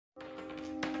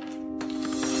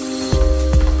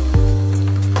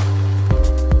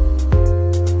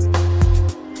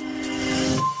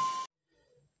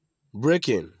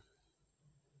Breaking.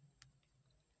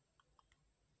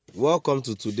 Welcome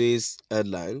to today's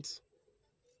headlines.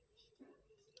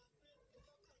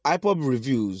 IPOB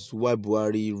reviews why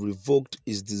Buhari revoked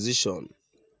his decision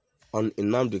on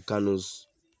Nnamdi Kanu's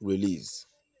release.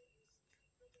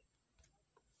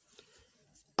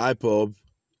 IPOB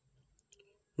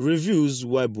reviews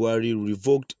why Buhari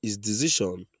revoked his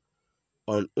decision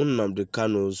on Nnamdi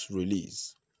Kanu's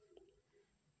release.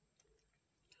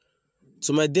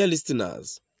 To my dear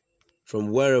listeners, from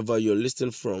wherever you're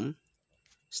listening from,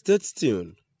 stay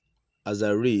tuned as I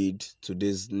read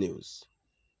today's news.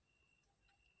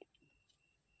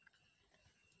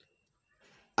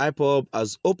 IPOB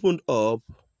has opened up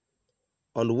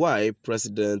on why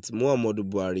President Muhammadu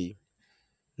Buhari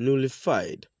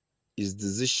nullified his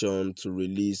decision to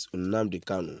release Nnamdi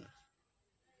Kanu.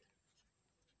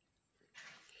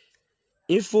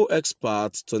 Info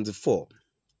Expert 24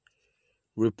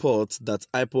 reports that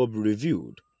IPOB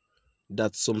revealed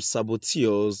that some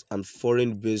saboteurs and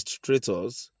foreign-based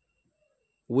traitors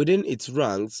within its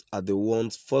ranks are the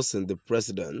ones forcing the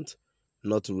president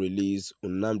not to release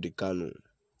Nnamdi Kanu.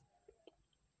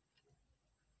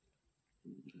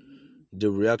 The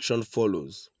reaction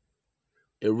follows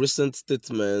a recent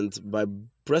statement by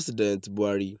President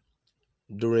Buhari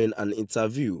during an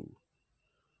interview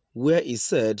where he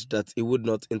said that he would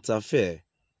not interfere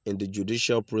in the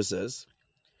judicial process,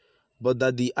 but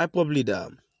that the IPOB leader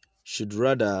should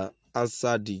rather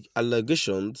answer the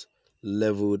allegations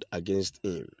leveled against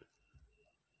him.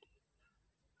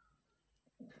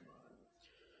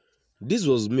 This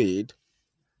was made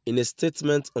in a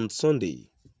statement on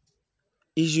Sunday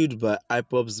issued by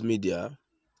IPOB's media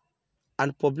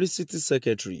and publicity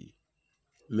secretary,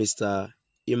 Mr.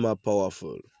 Emma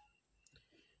Powerful,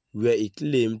 where he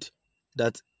claimed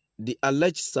that the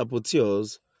alleged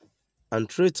saboteurs and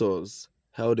traitors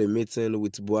held a meeting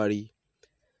with Buhari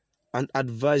and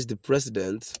advised the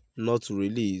president not to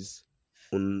release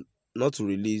Nnamdi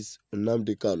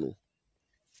Kanu.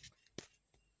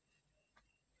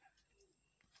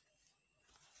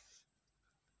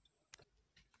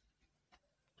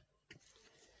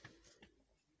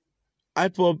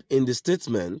 IPOB in the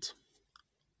statement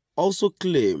also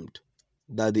claimed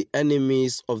that the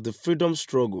enemies of the freedom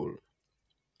struggle,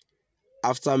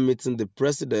 after meeting the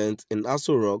president in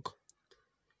Aso Rock,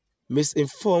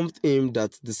 misinformed him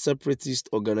that the separatist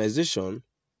organization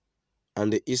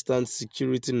and the Eastern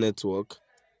Security Network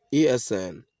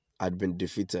 (ESN) had been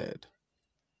defeated.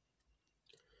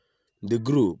 The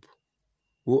group,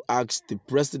 who asked the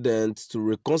president to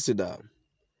reconsider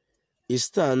his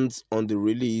stance on the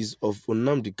release of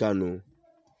Nnamdi Kanu,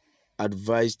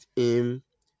 advised him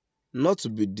not to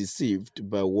be deceived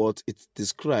by what it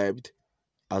described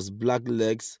as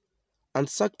blacklegs and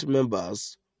sacked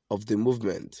members of the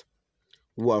movement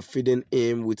who are feeding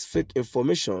him with fake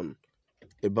information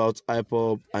about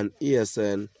IPOB and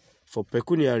ESN for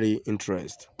pecuniary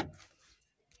interest.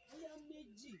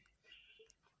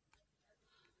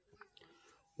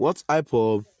 What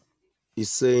IPOB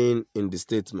is saying in the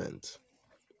statement.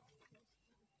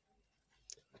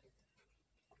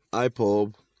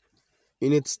 IPOB,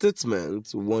 in its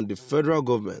statement, warned the federal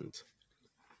government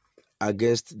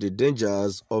against the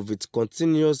dangers of its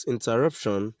continuous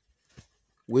interruption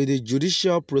with the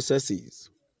judicial processes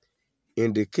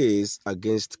in the case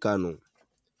against Kanu,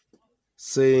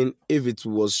 saying if it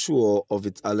was sure of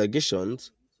its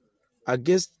allegations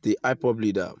against the IPOB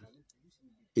leader,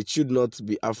 it should not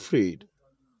be afraid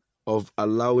of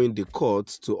allowing the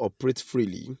courts to operate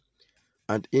freely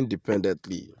and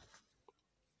independently.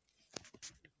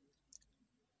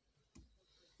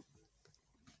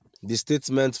 The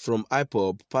statement from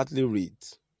IPOB partly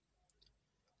reads,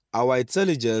 "Our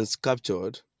intelligence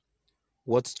captured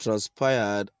what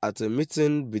transpired at a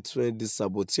meeting between the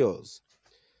saboteurs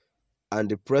and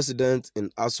the president in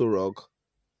Aso Rock.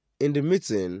 In the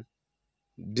meeting,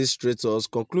 these traitors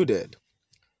concluded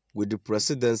with the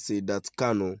presidency that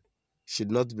Kanu should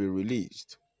not be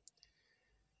released,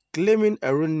 claiming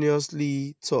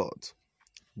erroneously thought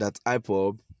that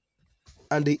IPOB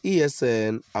and the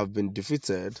ESN have been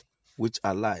defeated, which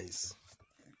are lies.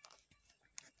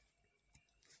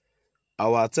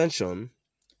 Our attention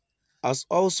has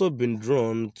also been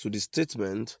drawn to the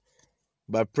statement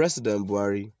by President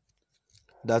Buhari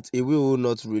that he will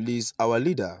not release our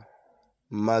leader,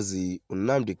 Mazi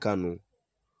Nnamdi Kanu.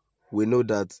 We know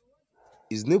that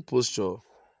his new posture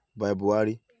by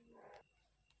Buhari,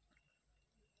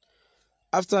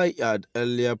 after he had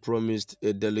earlier promised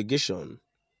a delegation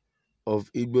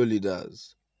of Igbo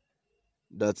leaders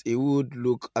that he would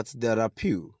look at their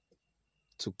appeal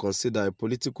to consider a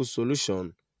political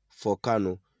solution for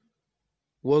Kanu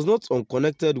was not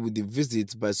unconnected with the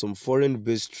visit by some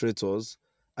foreign-based traitors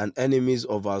and enemies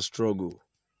of our struggle.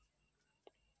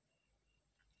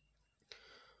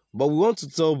 But we want to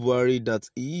tell Buhari that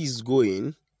he is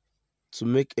going to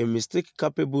make a mistake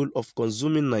capable of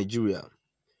consuming Nigeria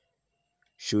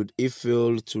should he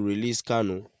fail to release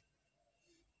Kanu.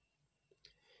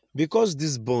 Because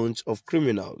this bunch of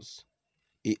criminals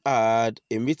he had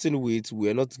a meeting with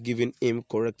were not giving him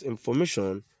correct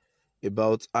information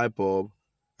about IPOB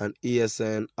and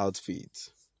ESN outfit.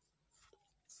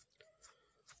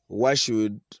 Why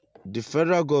should the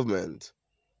federal government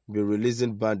be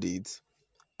releasing bandits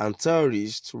and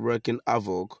terrorists wreaking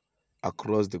havoc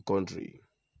across the country,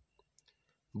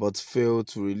 but fail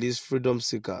to release freedom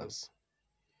seekers?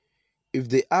 If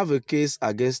they have a case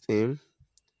against him,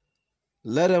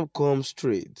 let them come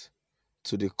straight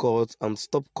to the court and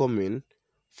stop coming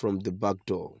from the back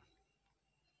door.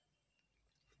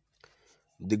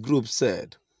 The group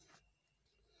said,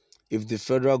 if the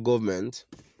federal government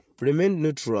remained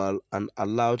neutral and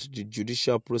allowed the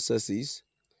judicial processes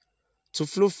to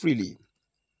flow freely,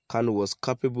 Kanu was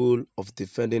capable of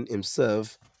defending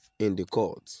himself in the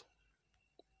court.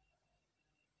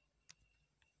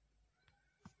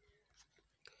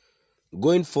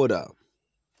 Going further,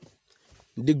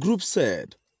 the group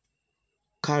said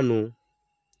Kanu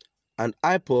and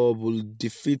IPOB will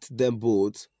defeat them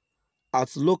both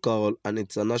at local and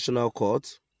international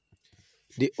court.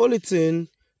 The only thing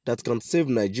that can save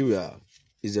Nigeria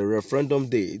is a referendum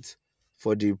date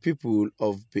for the people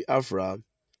of Biafra,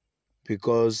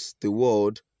 because the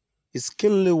world is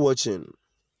keenly watching.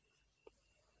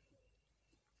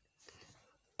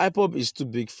 IPOB is too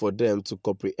big for them to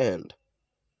comprehend,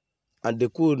 and they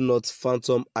could not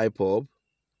fathom IPOB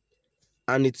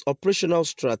and its operational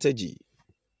strategy